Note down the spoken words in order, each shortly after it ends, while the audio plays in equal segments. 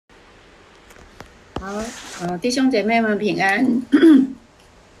好，弟兄姐妹们平安。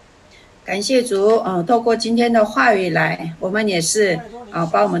感谢主，透过今天的话语来，我们也是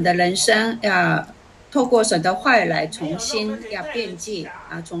把我们的人生要透过神的话语来重新要编辑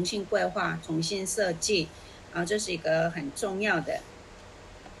重新规划，重新设计这是一个很重要的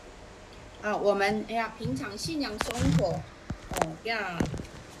我们要平常信仰生活要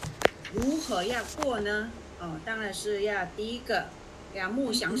如何要过呢？当然是要第一个要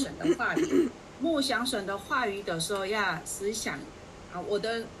默想神的话语。默想神的话语的时候，要思想我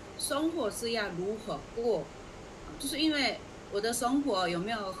的生活是要如何过，就是因为我的生活有没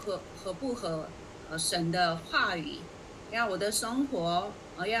有合不合神的话语，要我的生活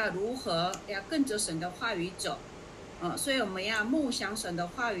要如何要跟着神的话语走所以我们要默想神的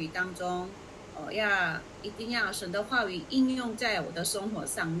话语当中一定要神的话语应用在我的生活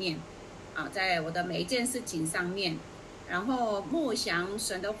上面在我的每一件事情上面，然后默想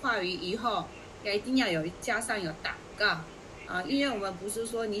神的话语以后一定要加上有祷告因为我们不是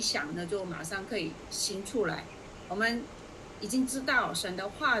说你想的就马上可以行出来，我们已经知道神的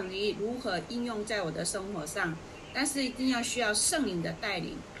话语如何应用在我的生活上，但是一定要需要圣灵的带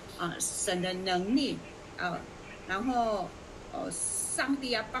领神的能力然后上帝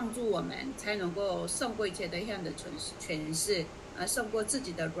要帮助我们才能够胜过一切的黑暗的权势胜过自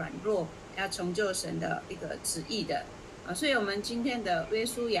己的软弱，要成就神的一个旨意的所以我们今天的约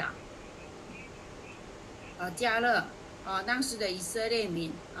书亚加勒当时的以色列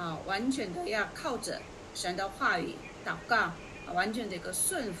民完全的要靠着神的话语祷告完全的一个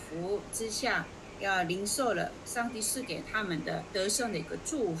顺服之下，要领受了上帝赐给他们的得胜的一个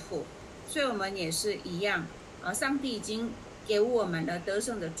祝福。所以我们也是一样上帝已经给我们了得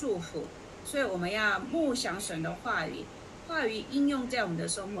胜的祝福，所以我们要默想神的话语应用在我们的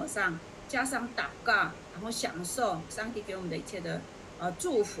生活上，加上祷告，然后享受上帝给我们的一切的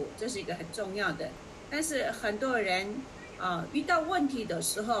祝福，这是一个很重要的。但是很多人遇到问题的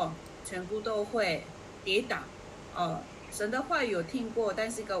时候全部都会跌倒神的话语有听过，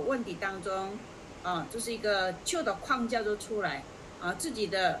但是一个问题当中就是一个旧的框架就出来自己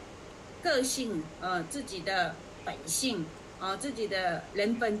的个性自己的本性自己的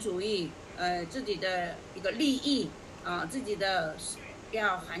人本主义自己的一个利益自己的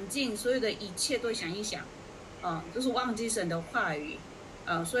环境，所有的一切都想一想就是忘记神的话语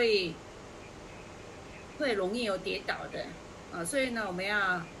所以会容易有跌倒的所以呢我们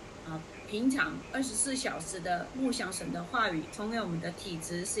要平常24小时的默想神的话语，成为我们的体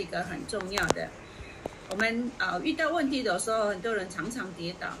质是一个很重要的。我们遇到问题的时候，很多人常常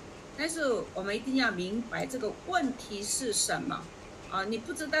跌倒，但是我们一定要明白这个问题是什么你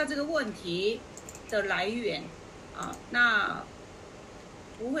不知道这个问题的来源那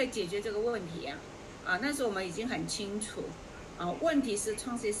不会解决这个问题但是我们已经很清楚问题是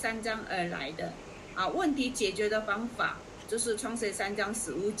创世3章而来的问题解决的方法就是创世3章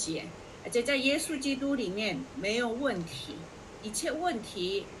15节，而且在耶稣基督里面没有问题，一切问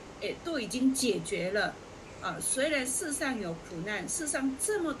题都已经解决了虽然世上有苦难，世上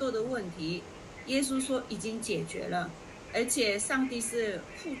这么多的问题，耶稣说已经解决了，而且上帝是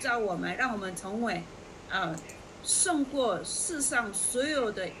呼召我们，让我们成为胜过世上所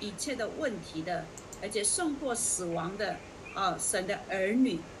有的一切的问题的，而且胜过死亡的神的儿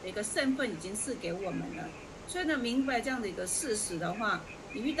女的一个身份已经赐给我们了。所以呢，明白这样的一个事实的话，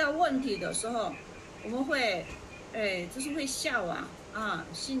你遇到问题的时候，我们会就是会笑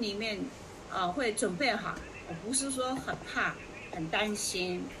心里面会准备好，不是说很怕很担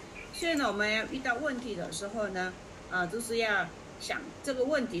心。所以呢，我们要遇到问题的时候呢就是要想这个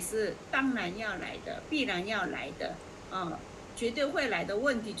问题是当然要来的，必然要来的绝对会来的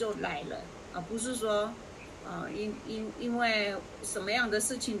问题就来了不是说因为什么样的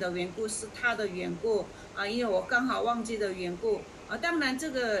事情的缘故，是他的缘故因为我刚好忘记的缘故当然这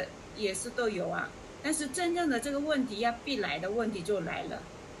个也是都有但是真正的这个问题要必来的问题就来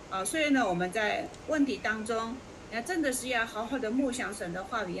了所以呢我们在问题当中真的是要好好的默想神的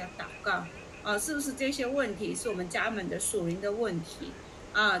话语，要祷告是不是这些问题是我们家门的属灵的问题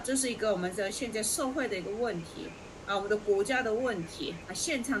这是一个我们的现在社会的一个问题我们的国家的问题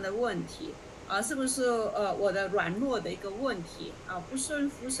现场的问题是不是我的软弱的一个问题不顺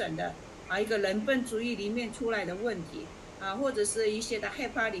服神的一个人本主义里面出来的问题或者是一些的害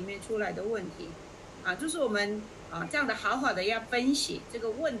怕里面出来的问题就是我们这样的好好的要分析这个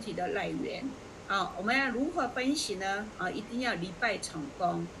问题的来源我们要如何分析呢一定要礼拜成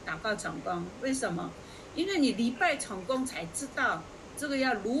功，祷告成功。为什么？因为你礼拜成功才知道这个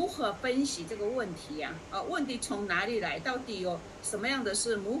要如何分析这个问题问题从哪里来，到底有什么样的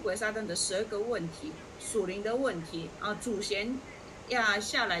是魔鬼撒旦的12个问题，属灵的问题祖先压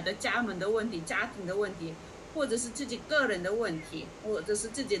下来的家门的问题、家庭的问题，或者是自己个人的问题，或者是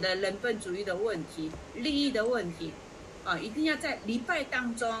自己的人本主义的问题、利益的问题，一定要在礼拜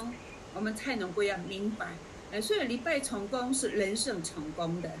当中，我们才能够要明白。所以礼拜成功是人生成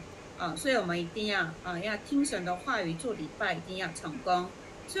功的所以我们一定要要听神的话语，做礼拜一定要成功。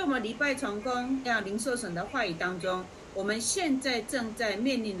所以我们礼拜成功，要领受神的话语当中，我们现在正在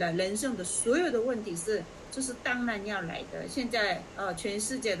面临的人生的所有的问题就是当然要来的。现在全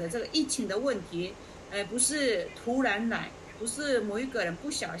世界的这个疫情的问题，不是突然来，不是某一个人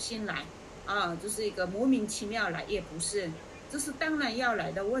不小心来就是一个莫名其妙来，也不是，这是当然要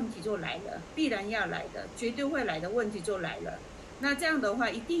来的问题就来了，必然要来的，绝对会来的问题就来了。那这样的话，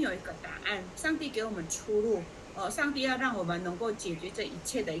一定有一个答案，上帝给我们出路上帝要让我们能够解决这一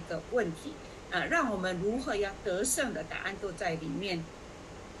切的一个问题让我们如何要得胜的答案都在里面。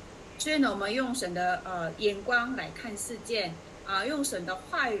所以呢，我们用神的眼光来看世界用神的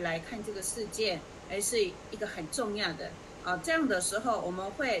话语来看这个世界，是一个很重要的这样的时候，我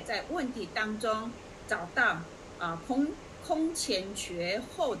们会在问题当中找到空前绝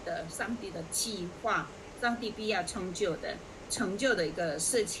后的上帝的计划，上帝必要成就的一个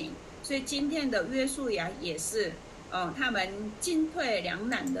事情。所以今天的约书亚也是他们进退两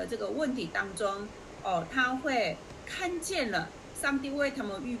难的这个问题当中他会看见了上帝为他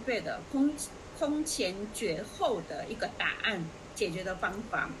们预备的空前绝后的一个答案，解决的方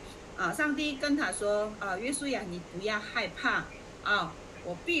法上帝跟他说约书亚，你不要害怕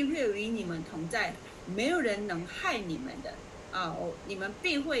我必会与你们同在，没有人能害你们的你们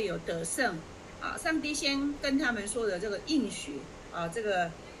必会有得胜上帝先跟他们说的这个应许这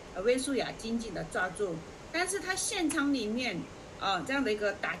个约书亚紧紧的抓住。但是他现场里面这样的一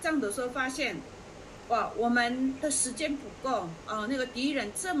个打仗的时候发现我们的时间不够那个敌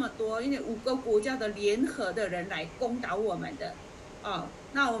人这么多，因为5个国家的联合的人来攻打我们的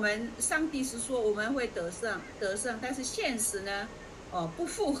那我们上帝是说我们会得胜，但是现实呢不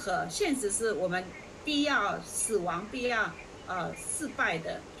符合，现实是我们必要死亡，必要失败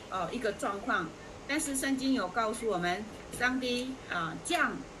的一个状况。但是圣经有告诉我们，上帝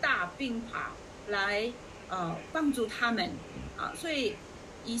降大兵袍来帮助他们所以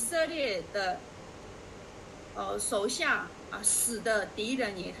以色列的手下死的敌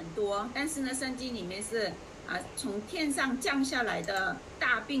人也很多，但是呢，圣经里面是从天上降下来的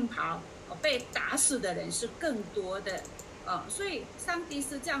大兵袍被打死的人是更多的所以上帝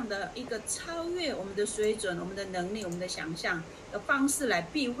是这样的一个超越我们的水准、我们的能力、我们的想象的方式来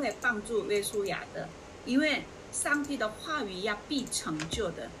必会帮助约书亚的，因为上帝的话语要必成就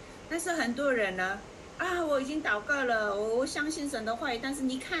的。但是很多人呢我已经祷告了，我相信神的话语，但是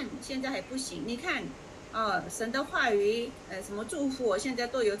你看现在还不行，你看神的话语什么祝福我现在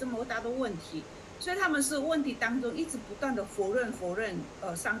都有这么大的问题，所以他们是问题当中一直不断的否认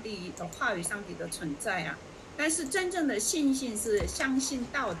上帝的话语、上帝的存在但是真正的信心是相信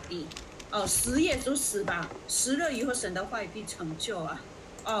到底死也就死吧，死了以后神的话语必成就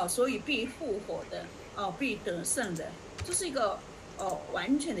所以必复活的必得胜的，这是一个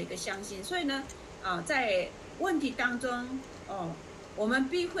完全的一个相信。所以呢在问题当中我们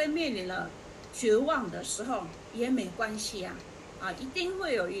必会面临了绝望的时候也没关系一定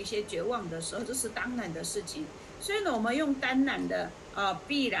会有一些绝望的时候，这是当然的事情。所以呢，我们用当然的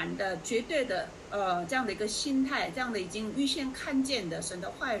必然的、绝对的这样的一个心态，这样的已经预先看见的神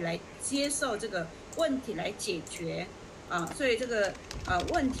的话语来接受这个问题来解决所以这个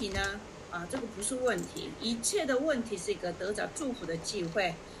问题呢这个不是问题，一切的问题是一个得着祝福的机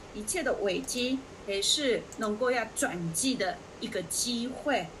会，一切的危机也是能够要转机的一个机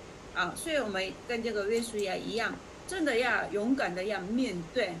会所以我们跟这个约书亚一样，真的要勇敢的要面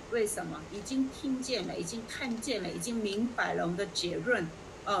对。为什么？已经听见了，已经看见了，已经明白了我们的结论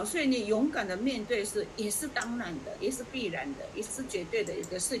所以你勇敢的面对也是当然的，也是必然的，也是绝对的一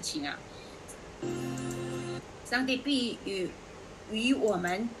个事情上帝必与我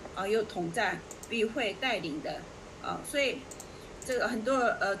们有同在，必会带领的所以这个很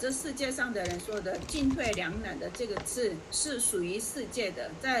多这世界上的人说的进退两难的这个字是属于世界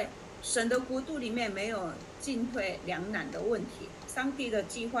的，在神的国度里面没有进退两难的问题，上帝的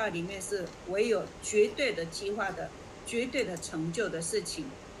计划里面是唯有绝对的计划的、绝对的成就的事情。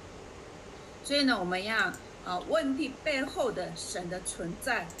所以呢，我们要问题背后的神的存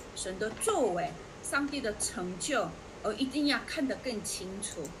在、神的作为、上帝的成就一定要看得更清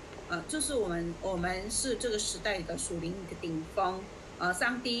楚就是我们是这个时代的属灵的顶峰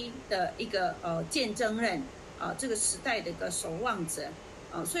上帝的一个见证人这个时代的一个守望者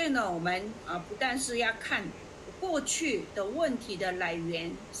所以呢，我们不但是要看过去的问题的来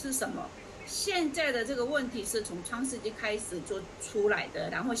源是什么，现在的这个问题是从创世纪开始做出来的，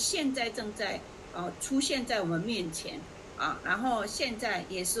然后现在正在出现在我们面前然后现在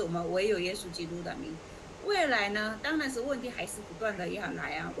也是我们唯有耶稣基督的名。未来呢，当然是问题还是不断的要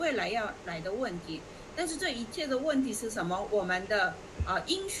来未来要来的问题，但是这一切的问题是什么？我们的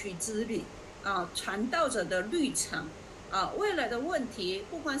应许之旅传道者的旅程未来的问题，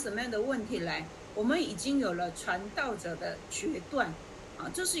不管什么样的问题来，我们已经有了传道者的决断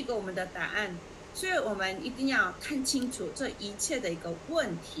这是一个我们的答案。所以我们一定要看清楚这一切的一个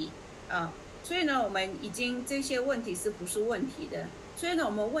问题所以呢，我们已经这些问题是不是问题的？所以呢，我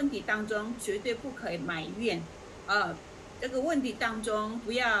们问题当中绝对不可以埋怨这个问题当中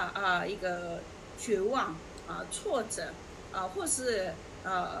不要一个绝望挫折或是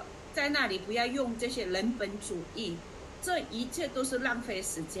在那里不要用这些人本主义，这一切都是浪费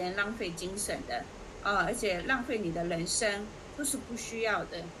时间、浪费精神的而且浪费你的人生，都是不需要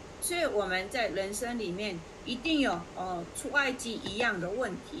的。所以我们在人生里面一定有出埃及一样的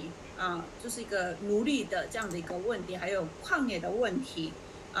问题就是一个奴隶的这样的一个问题，还有旷野的问题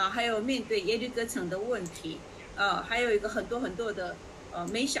还有面对耶利哥城的问题还有一个很多很多的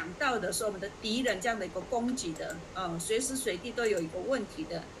没想到的是我们的敌人这样的一个攻击的随时随地都有一个问题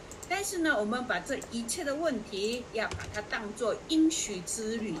的。但是呢，我们把这一切的问题要把它当作应许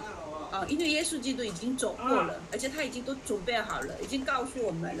之旅因为耶稣基督已经走过了而且他已经都准备好了，已经告诉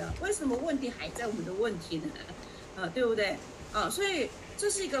我们了，为什么问题还在我们的问题呢对不对所以这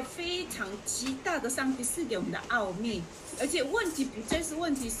是一个非常极大的上帝赐给我们的奥秘，而且问题不再是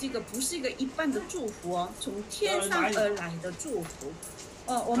问题，不是一个一般的祝福从天上而来的祝福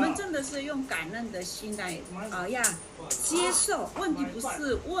我们真的是用感恩的心来要接受问题不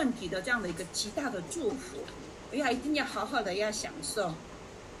是问题的这样的一个极大的祝福一定要好好的要享受。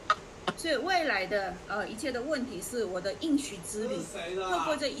所以未来的一切的问题是我的应许之旅，透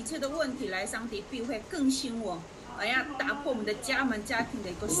过这一切的问题来，上帝必会更新我要打破我们的家门家庭的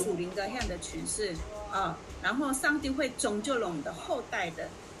一个属灵的这样的权势然后上帝会拯救了我们的后代的。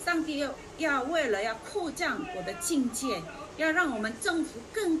上帝要为了要扩张我的境界，要让我们征服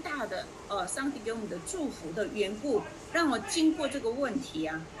更大的上帝给我们的祝福的缘故，让我经过这个问题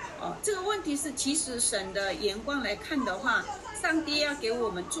这个问题是其实神的眼光来看的话，上帝要给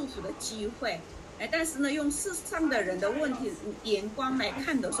我们祝福的机会但是呢，用世上的人的问题眼光来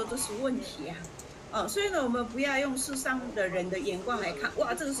看的时候，这是问题所以呢，我们不要用世上的人的眼光来看，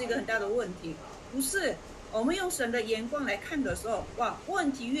哇，这个是一个很大的问题。不是，我们用神的眼光来看的时候，哇，问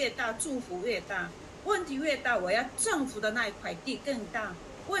题越大，祝福越大；问题越大，我要征服的那一块地更大；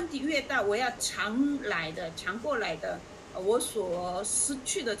问题越大，我要抢过来的，我所失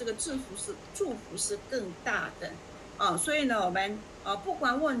去的这个祝福是更大的所以呢，我们不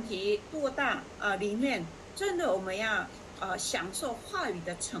管问题多大里面，真的我们要享受话语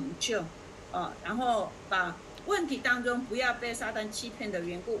的成就。然后把问题当中不要被撒旦欺骗的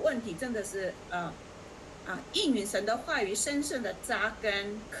缘故，问题真的是应允神的话语深深的扎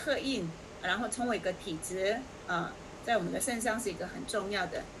根刻印，然后成为一个体质在我们的身上是一个很重要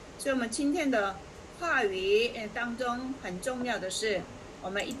的。所以我们今天的话语当中很重要的是，我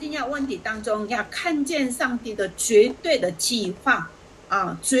们一定要问题当中要看见上帝的绝对的计划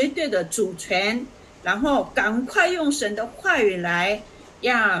绝对的主权，然后赶快用神的话语来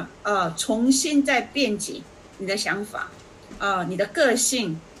要重新再编辑你的想法你的个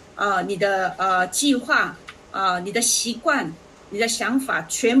性你的计划你的习惯你的想法，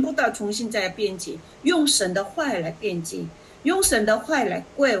全部都要重新再编辑，用神的话语来编辑，用神的话语来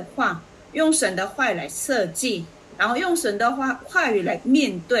规划，用神的话语来设计，然后用神的话语来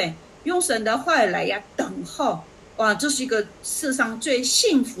面对，用神的话语来要等候。哇，这是一个世上最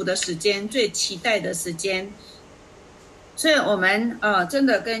幸福的时间，最期待的时间。所以我们真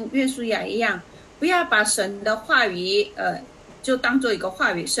的跟约书亚一样，不要把神的话语就当做一个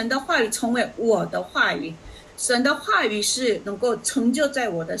话语，神的话语成为我的话语，神的话语是能够成就在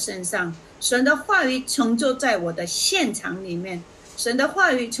我的身上，神的话语成就在我的现场里面，神的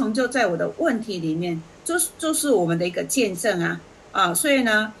话语成就在我的问题里面，就是我们的一个见证所以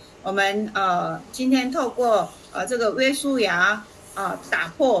呢，我们今天透过这个约书亚打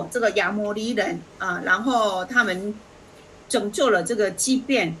破这个亚摩利人然后他们拯救了这个基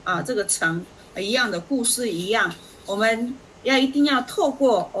遍这个城一样的故事一样，我们一定要透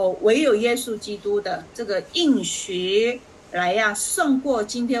过唯有耶稣基督的这个应许来胜过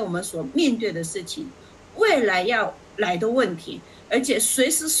今天我们所面对的事情，未来要来的问题，而且随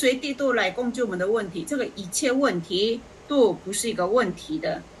时随地都来攻击我们的问题，这个一切问题都不是一个问题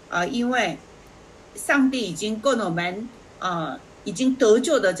的因为上帝已经跟我们已经得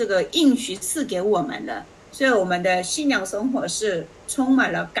救的这个应许赐给我们了，所以我们的信仰生活是充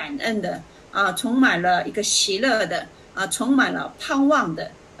满了感恩的充满了一个喜乐的充满了盼望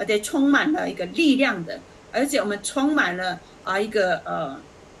的，而且充满了一个力量的，而且我们充满了一个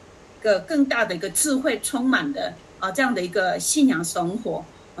更大的一个智慧充满的这样的一个信仰生活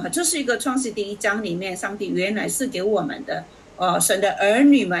这是一个创世第1章里面上帝原来是给我们的神的儿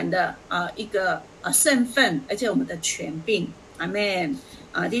女们的一个身份，而且我们的权柄。阿们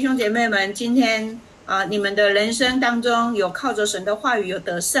弟兄姐妹们，今天你们的人生当中有靠着神的话语有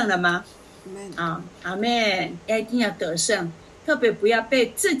得胜了吗？阿们一定要得胜，特别不要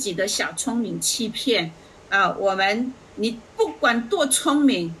被自己的小聪明欺骗你不管多聪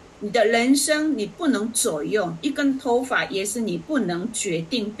明，你的人生你不能左右，一根头发也是你不能决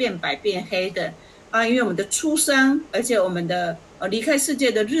定变白变黑的因为我们的出生，而且我们的离开世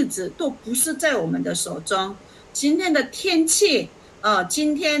界的日子都不是在我们的手中。今天的天气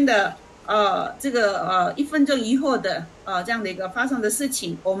今天的这个1分钟以后的这样的一个发生的事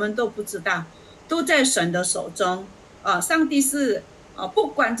情，我们都不知道，都在神的手中上帝是不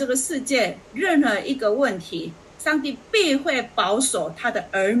管这个世界任何一个问题，上帝必会保守他的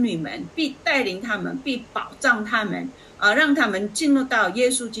儿女们，必带领他们，必保障他们让他们进入到耶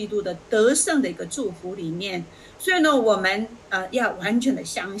稣基督的得胜的一个祝福里面。所以呢，我们要完全的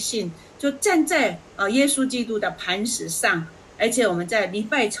相信，就站在耶稣基督的磐石上，而且我们在礼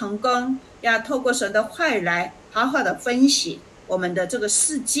拜成功，要透过神的话语来好好的分析我们的这个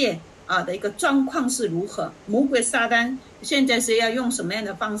世界的一个状况是如何，魔鬼撒旦现在是要用什么样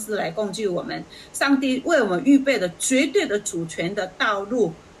的方式来攻击我们，上帝为我们预备的绝对的主权的道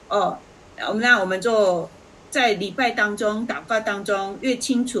路我们就在礼拜当中祷告当中越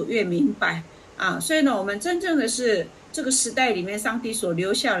清楚越明白所以呢，我们真正的是这个时代里面上帝所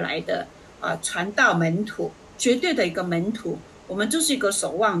留下来的传道门徒，绝对的一个门徒，我们就是一个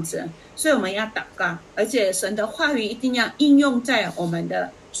守望者，所以我们要祷告，而且神的话语一定要应用在我们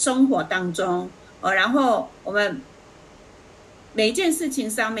的生活当中然后我们每一件事情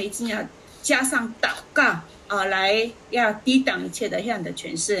上面一定要加上祷告来要抵挡一切的黑暗的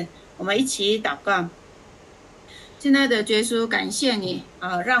权势。我们一起祷告。亲爱的耶稣，感谢你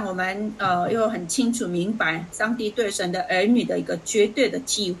让我们又很清楚明白上帝对神的儿女的一个绝对的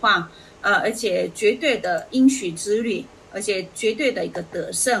计划而且绝对的应许之旅，而且绝对的一个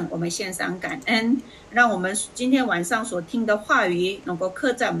得胜。我们献上感恩，让我们今天晚上所听的话语能够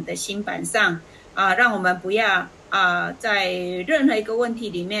刻在我们的心板上让我们不要在任何一个问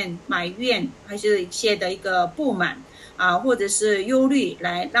题里面埋怨，还是一些的一个不满或者是忧虑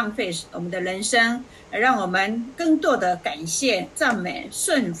来浪费我们的人生，让我们更多的感谢赞美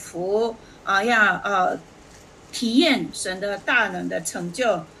顺服要体验神的大能的成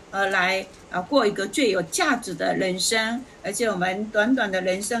就来过一个最有价值的人生。而且我们短短的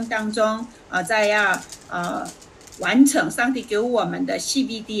人生当中再要完成上帝给我们的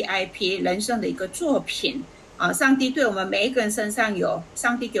CBDIP 人生的一个作品上帝对我们每一个人身上有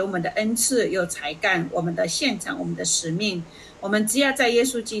上帝给我们的恩赐，有才干，我们的现场，我们的使命，我们只要在耶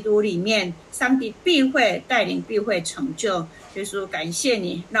稣基督里面，上帝必会带领，必会成就。耶稣，感谢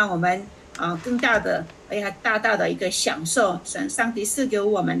你让我们更大的大大的一个享受上帝赐给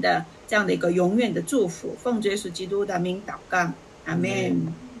我们的这样的一个永远的祝福。奉耶稣基督的名祷告，阿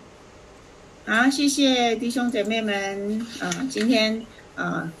们。好，谢谢弟兄姐妹们今天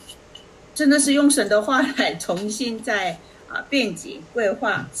真的是用神的话来重新再编辑、规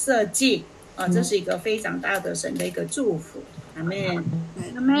划、设计这是一个非常大的神的一个祝福。阿们，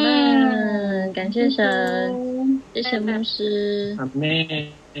阿们，感谢神，谢谢牧师。阿们，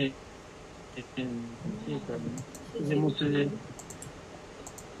谢谢神，谢谢牧师。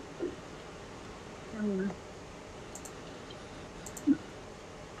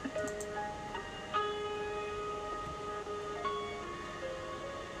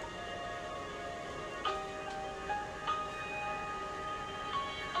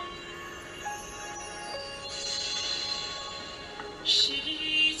是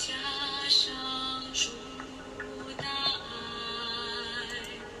加上主的爱，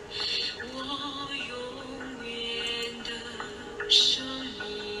我永远的生命，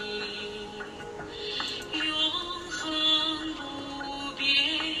永恒不变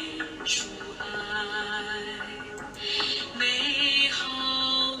主爱，美好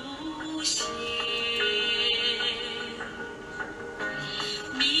无限，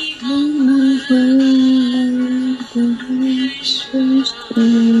你人生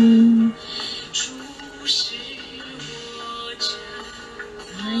注视我真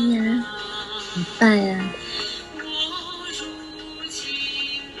呀，很棒呀！我如今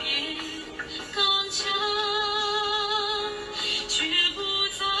变刚强，绝不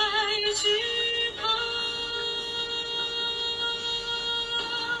再惧怕。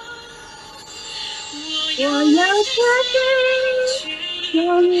我要加倍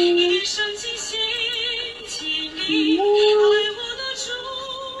有你一生尽心尽力爱我的主，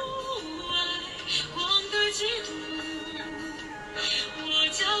爱光的基督，我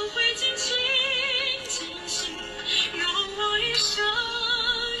将会尽心尽心用我一生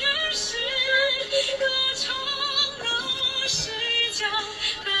一世歌唱那谁家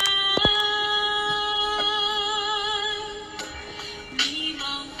的爱，迷茫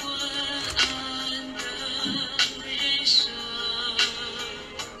昏暗的人生，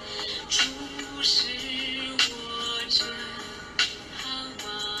主是我真盼望，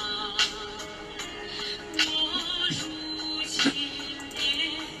我如今也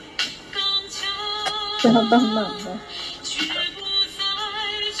刚强，需要帮忙吗？绝不再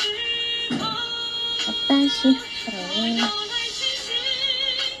惧怕，好担心好我要啊。来尽心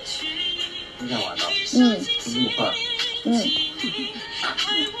全意分享完了，嗯午饭。爱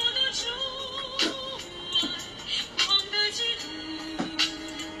我的主，爱光的基督，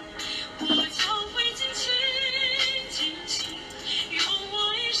我将会尽心尽心用我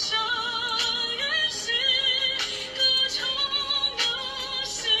一生一世歌唱那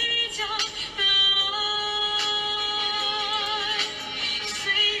谁家的爱，虽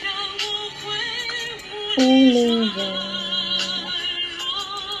然我会无无力力人，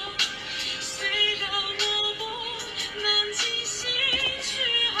虽然我不能尽心去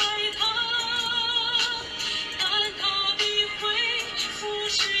爱他，但他必会扶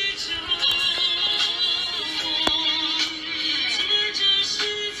持着我，借着十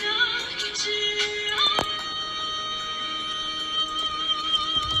架之爱，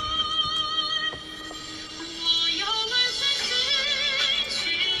我要来全心全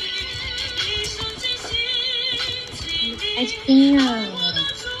意，一生尽心尽力开心啊！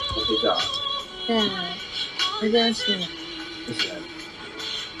我睡觉，对啊，我就要醒了。不行。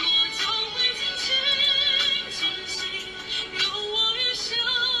我将会尽心尽心用我一生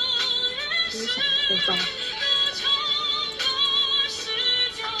一世歌唱那世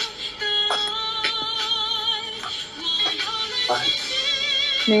家的爱，我要来尽心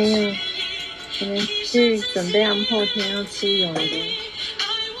没有，我们是准备后天要出游的。爱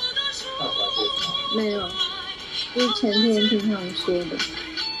我的主，看完过程，没有，是前天听他们说的。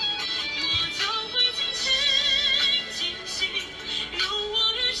我将会尽心尽心用我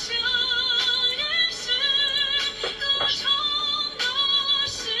一生一世歌唱那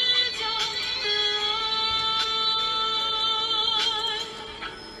世家的爱。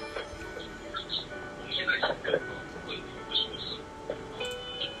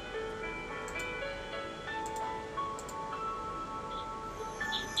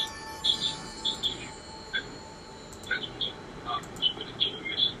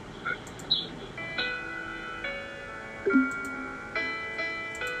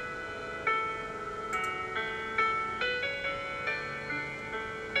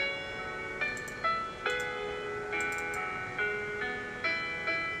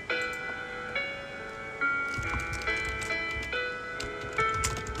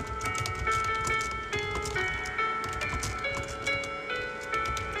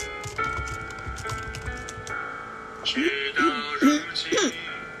直到如今，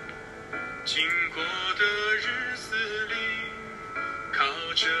经过的日子里，靠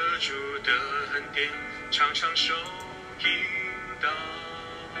着主的恩典，常常受引导，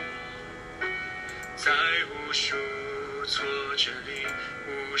在无数挫折里，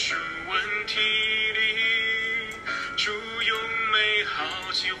无数问题里，主用美好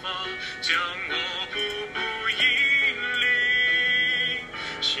计划将我步步引领。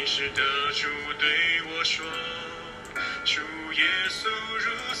信实的主对我说，主耶稣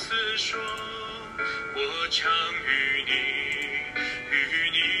如此说，我常与你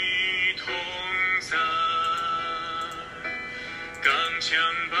同在，刚强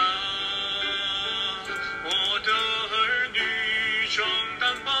吧，我的儿女，壮胆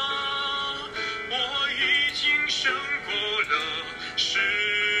吧，我已经胜过了世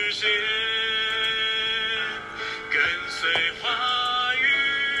界，跟随话语，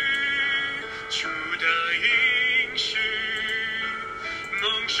主的应许，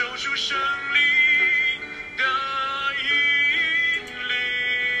蒙受主圣灵的引领，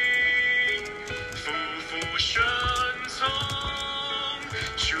夫妇顺从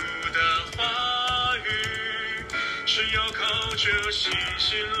主的话语，是要靠着信心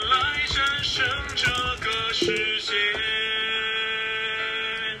来战胜这个世界。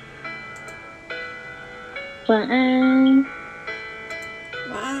晚安。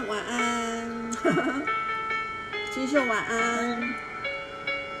晚安，晚安，金秀晚安，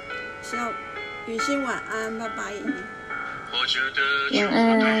雨欣晚安，拜拜。活着的主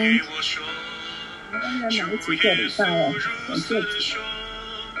对我说，当然每一集做礼拜哦，感谢主。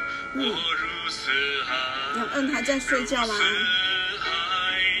杨恩还在睡觉吗？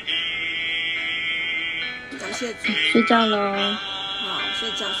感谢主。睡觉喽。好，睡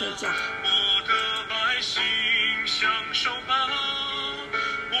觉。我的百姓享受吧，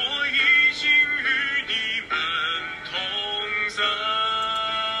我已经与你们同在，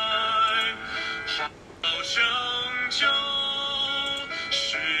好拯救世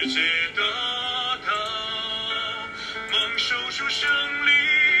界的道，蒙受主圣灵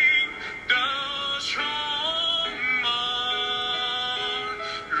的充满，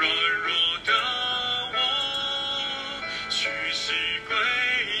软弱的我屈膝跪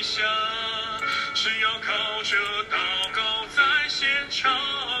下，是要靠着祷告在现场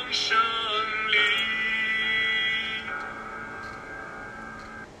上。